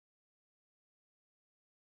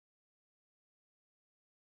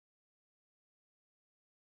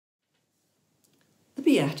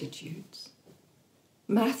Beatitudes.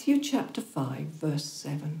 Matthew chapter 5, verse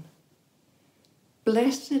 7.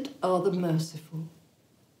 Blessed are the merciful,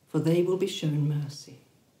 for they will be shown mercy.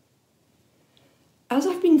 As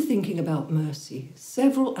I've been thinking about mercy,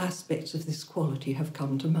 several aspects of this quality have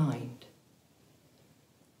come to mind.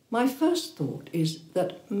 My first thought is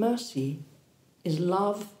that mercy is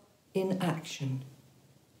love in action.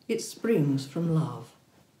 It springs from love.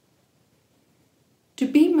 To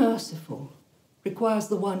be merciful requires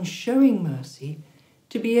the one showing mercy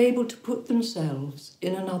to be able to put themselves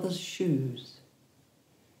in another's shoes,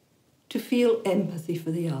 to feel empathy for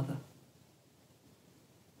the other.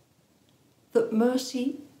 That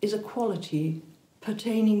mercy is a quality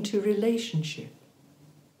pertaining to relationship.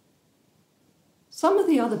 Some of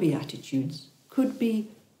the other Beatitudes could be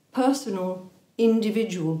personal,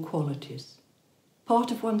 individual qualities, part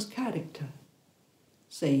of one's character,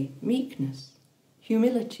 say meekness,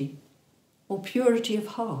 humility, or purity of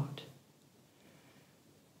heart.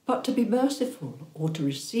 But to be merciful or to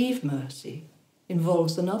receive mercy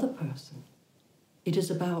involves another person. It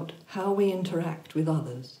is about how we interact with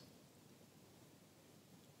others.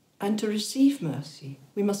 And to receive mercy,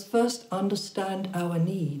 we must first understand our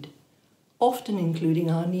need, often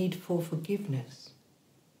including our need for forgiveness.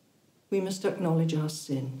 We must acknowledge our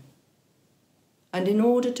sin. And in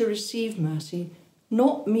order to receive mercy,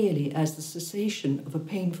 not merely as the cessation of a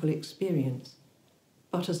painful experience,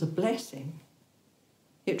 but as a blessing,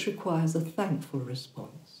 it requires a thankful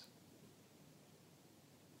response.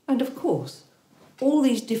 And of course, all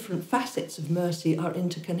these different facets of mercy are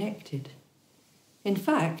interconnected. In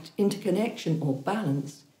fact, interconnection or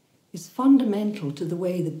balance is fundamental to the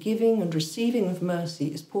way the giving and receiving of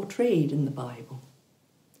mercy is portrayed in the Bible.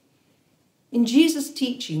 In Jesus'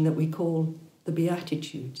 teaching that we call the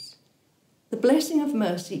Beatitudes, the blessing of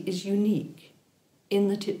mercy is unique in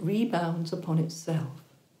that it rebounds upon itself.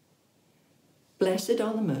 Blessed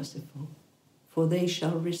are the merciful, for they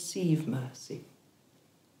shall receive mercy.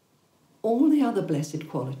 All the other blessed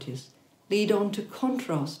qualities lead on to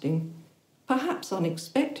contrasting, perhaps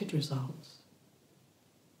unexpected results.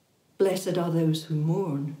 Blessed are those who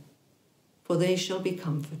mourn, for they shall be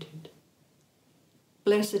comforted.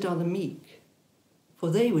 Blessed are the meek,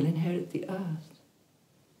 for they will inherit the earth.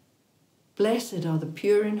 Blessed are the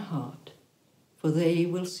pure in heart, for they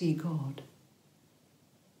will see God.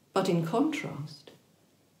 But in contrast,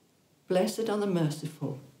 blessed are the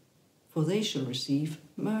merciful, for they shall receive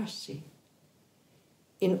mercy.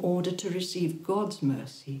 In order to receive God's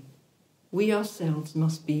mercy, we ourselves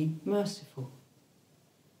must be merciful.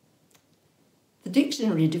 The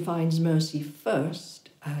dictionary defines mercy first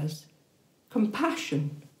as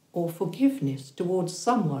compassion or forgiveness towards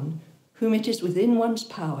someone whom it is within one's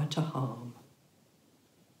power to harm.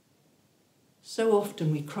 So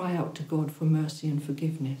often we cry out to God for mercy and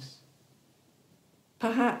forgiveness,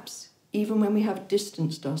 perhaps even when we have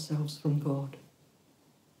distanced ourselves from God,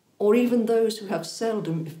 or even those who have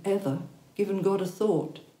seldom, if ever, given God a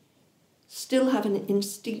thought, still have an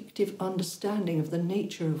instinctive understanding of the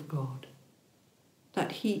nature of God,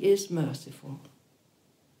 that He is merciful.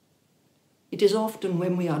 It is often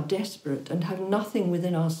when we are desperate and have nothing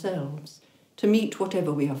within ourselves to meet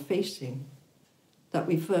whatever we are facing that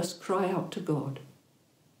we first cry out to God.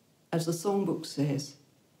 As the songbook says,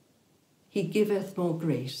 He giveth more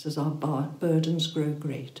grace as our burdens grow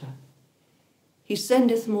greater. He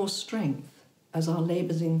sendeth more strength as our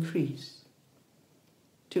labours increase.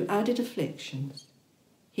 To added afflictions,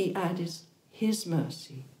 He adds His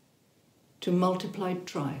mercy. To multiplied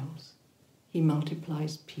trials, He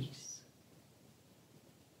multiplies peace.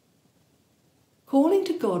 Calling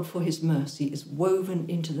to God for His mercy is woven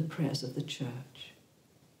into the prayers of the Church.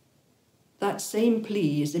 That same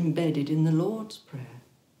plea is embedded in the Lord's Prayer.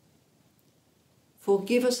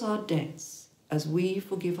 Forgive us our debts as we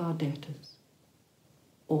forgive our debtors.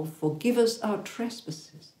 Or forgive us our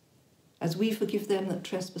trespasses as we forgive them that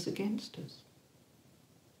trespass against us.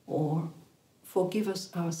 Or forgive us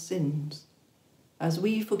our sins as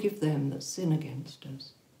we forgive them that sin against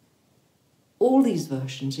us. All these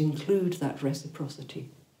versions include that reciprocity,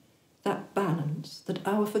 that balance, that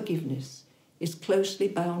our forgiveness is closely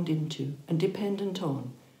bound into and dependent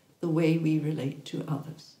on the way we relate to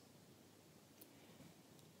others.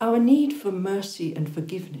 Our need for mercy and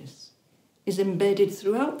forgiveness is embedded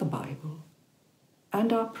throughout the Bible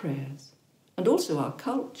and our prayers, and also our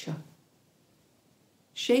culture.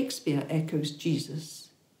 Shakespeare echoes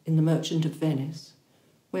Jesus in The Merchant of Venice,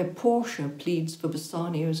 where Portia pleads for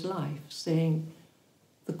Bassanio's life, saying,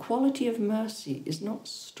 "The quality of mercy is not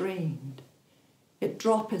strained. It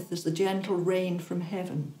droppeth as the gentle rain from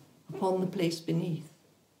heaven upon the place beneath.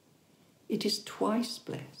 it is twice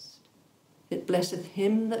blessed. It blesseth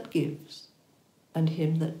him that gives and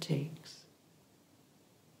him that takes.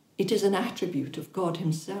 It is an attribute of God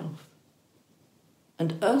himself,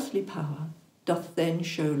 and earthly power doth then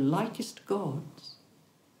show likest God's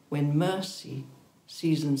when mercy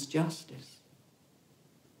seasons justice.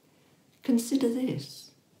 Consider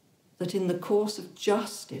this, that in the course of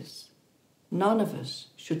justice none of us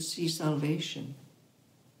should see salvation.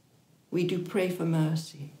 We do pray for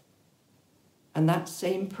mercy, and that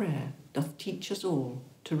same prayer doth teach us all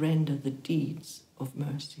to render the deeds of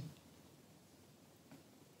mercy.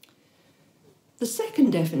 The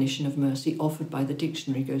second definition of mercy offered by the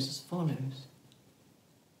dictionary goes as follows.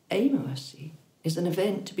 A mercy is an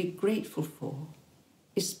event to be grateful for,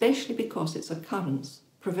 especially because its occurrence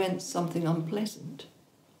prevents something unpleasant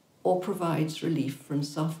or provides relief from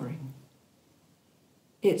suffering.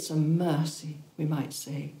 It's a mercy, we might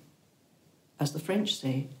say. As the French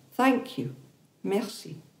say, thank you,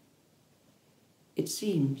 merci. It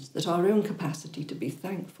seems that our own capacity to be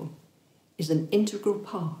thankful is an integral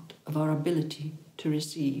part of our ability to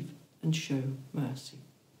receive and show mercy.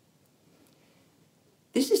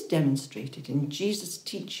 This is demonstrated in Jesus'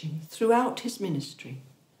 teaching throughout his ministry,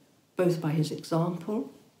 both by his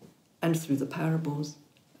example and through the parables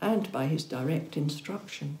and by his direct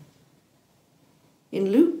instruction.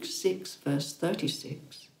 In Luke 6, verse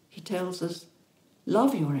 36, he tells us,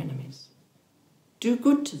 love your enemies, do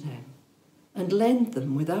good to them, and lend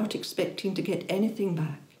them without expecting to get anything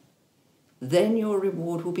back. Then your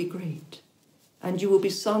reward will be great, and you will be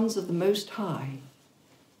sons of the Most High,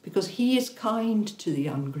 because he is kind to the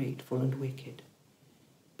ungrateful and wicked.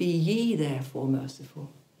 Be ye therefore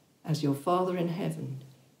merciful, as your Father in heaven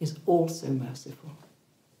is also merciful.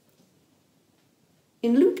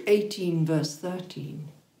 In Luke 18, verse 13,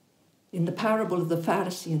 in the parable of the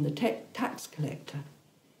Pharisee and the tax collector,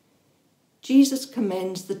 Jesus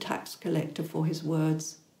commends the tax collector for his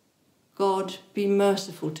words, God, be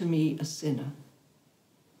merciful to me, a sinner.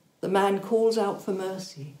 The man calls out for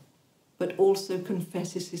mercy, but also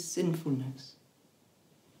confesses his sinfulness.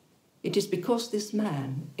 It is because this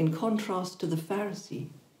man, in contrast to the Pharisee,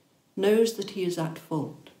 knows that he is at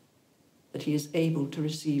fault, that he is able to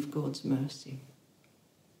receive God's mercy.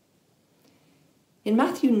 In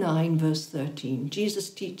Matthew 9, verse 13,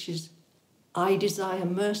 Jesus teaches, I desire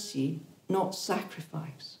mercy, not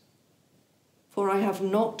sacrifice, for I have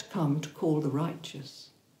not come to call the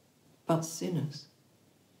righteous, but sinners.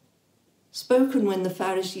 Spoken when the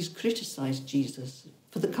Pharisees criticized Jesus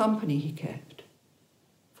for the company he kept,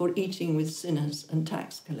 for eating with sinners and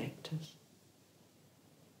tax collectors.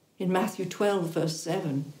 In Matthew 12, verse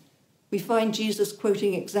 7, we find Jesus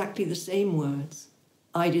quoting exactly the same words,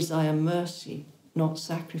 I desire mercy, not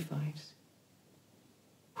sacrifice.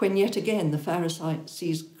 When yet again the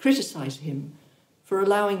Pharisees criticize him for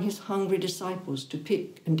allowing his hungry disciples to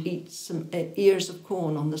pick and eat some ears of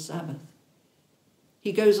corn on the Sabbath.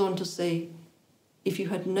 He goes on to say, if you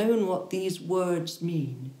had known what these words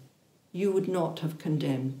mean, you would not have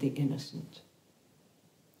condemned the innocent.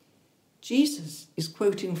 Jesus is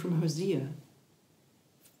quoting from Hosea,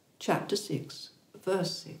 chapter 6,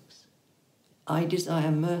 verse 6. I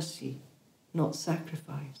desire mercy, not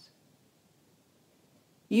sacrifice.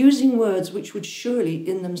 Using words which would surely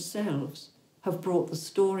in themselves have brought the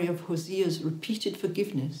story of Hosea's repeated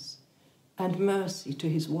forgiveness and mercy to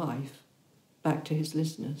his wife back to his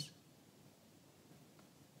listeners.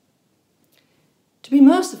 To be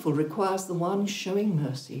merciful requires the one showing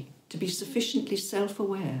mercy to be sufficiently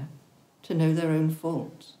self-aware to know their own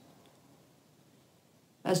faults.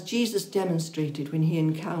 As Jesus demonstrated when he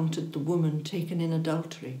encountered the woman taken in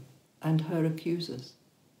adultery and her accusers.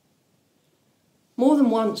 More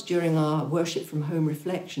than once during our Worship from Home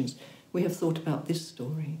reflections, we have thought about this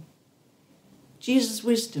story. Jesus'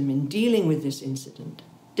 wisdom in dealing with this incident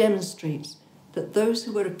demonstrates that those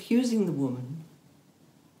who were accusing the woman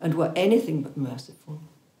and were anything but merciful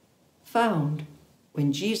found,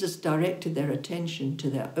 when Jesus directed their attention to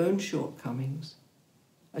their own shortcomings,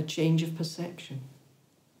 a change of perception,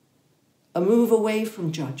 a move away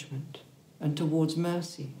from judgment and towards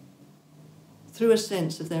mercy, through a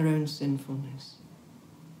sense of their own sinfulness.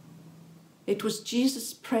 It was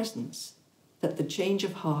Jesus' presence that the change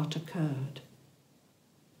of heart occurred.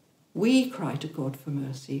 We cry to God for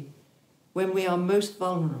mercy when we are most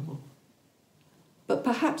vulnerable, but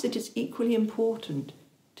perhaps it is equally important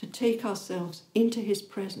to take ourselves into his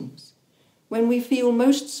presence when we feel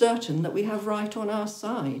most certain that we have right on our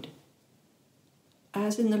side.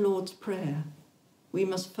 As in the Lord's Prayer, we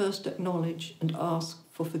must first acknowledge and ask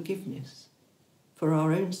for forgiveness for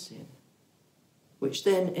our own sin. which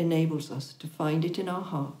then enables us to find it in our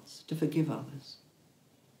hearts to forgive others.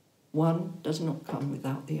 One does not come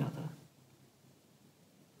without the other.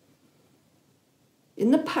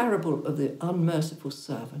 In the parable of the unmerciful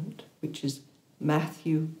servant, which is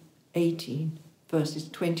Matthew 18, verses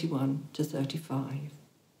 21 to 35,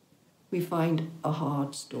 we find a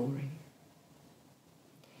hard story.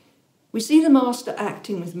 We see the master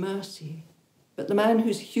acting with mercy, but the man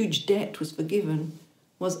whose huge debt was forgiven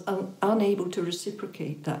was unable to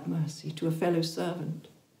reciprocate that mercy to a fellow servant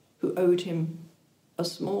who owed him a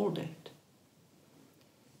small debt.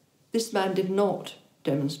 This man did not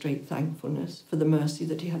demonstrate thankfulness for the mercy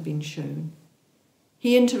that he had been shown.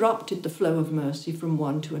 He interrupted the flow of mercy from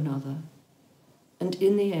one to another, and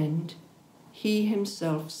in the end, he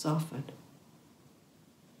himself suffered.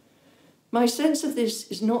 My sense of this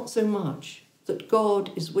is not so much that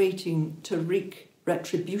God is waiting to wreak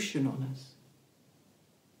retribution on us,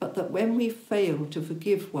 but that when we fail to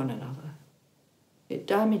forgive one another, it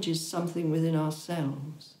damages something within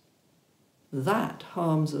ourselves. That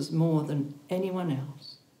harms us more than anyone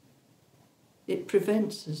else. It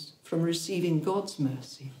prevents us from receiving God's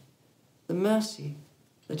mercy, the mercy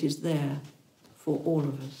that is there for all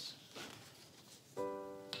of us.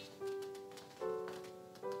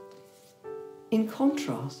 In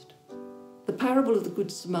contrast, the parable of the Good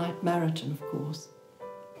Samaritan, of course,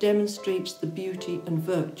 demonstrates the beauty and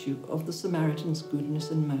virtue of the Samaritan's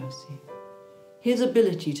goodness and mercy, his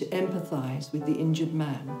ability to empathize with the injured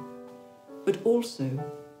man, but also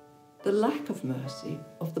the lack of mercy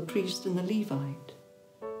of the priest and the Levite,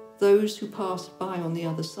 those who passed by on the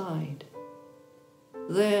other side.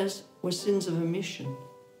 Theirs were sins of omission.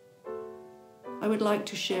 I would like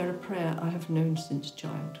to share a prayer I have known since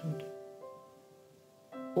childhood.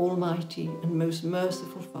 Almighty and most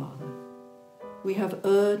merciful Father, we have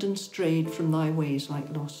erred and strayed from thy ways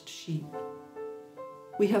like lost sheep.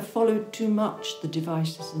 We have followed too much the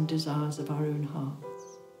devices and desires of our own hearts.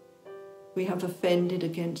 We have offended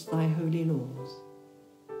against thy holy laws.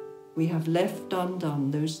 We have left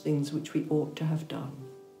undone those things which we ought to have done,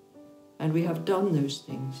 and we have done those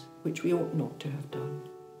things which we ought not to have done.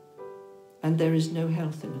 And there is no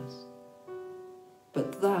health in us.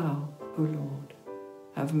 But thou, O Lord,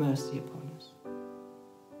 have mercy upon us.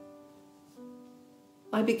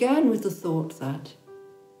 I began with the thought that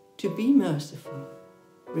to be merciful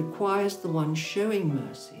requires the one showing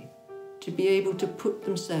mercy to be able to put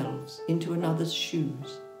themselves into another's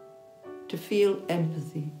shoes, to feel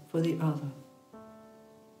empathy for the other.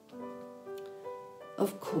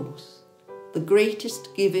 Of course, the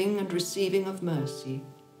greatest giving and receiving of mercy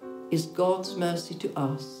is God's mercy to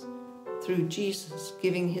us through Jesus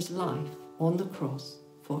giving his life on the cross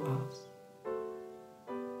for us.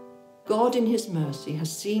 God in his mercy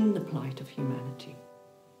has seen the plight of humanity.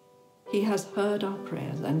 He has heard our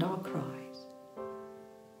prayers and our cries.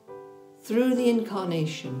 Through the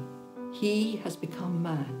incarnation, he has become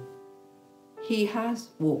man. He has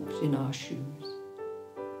walked in our shoes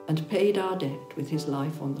and paid our debt with his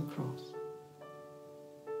life on the cross.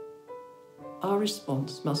 Our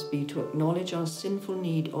response must be to acknowledge our sinful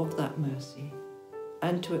need of that mercy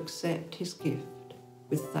and to accept his gift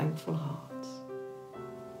with thankful hearts.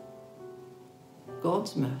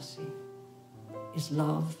 God's mercy is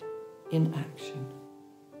love in action.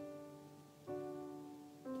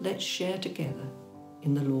 Let's share together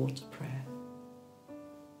in the Lord's Prayer.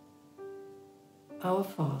 Our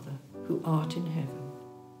Father, who art in heaven,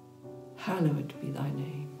 hallowed be thy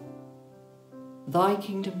name. Thy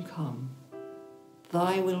kingdom come,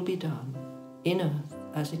 thy will be done, in earth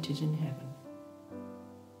as it is in heaven.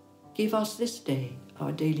 Give us this day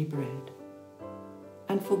our daily bread,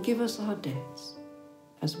 and forgive us our debts,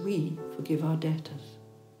 as we forgive our debtors.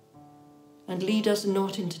 And lead us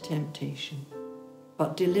not into temptation,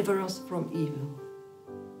 but deliver us from evil.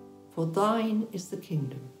 For thine is the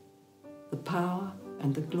kingdom, the power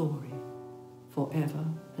and the glory, forever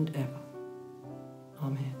and ever.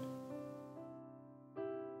 Amen.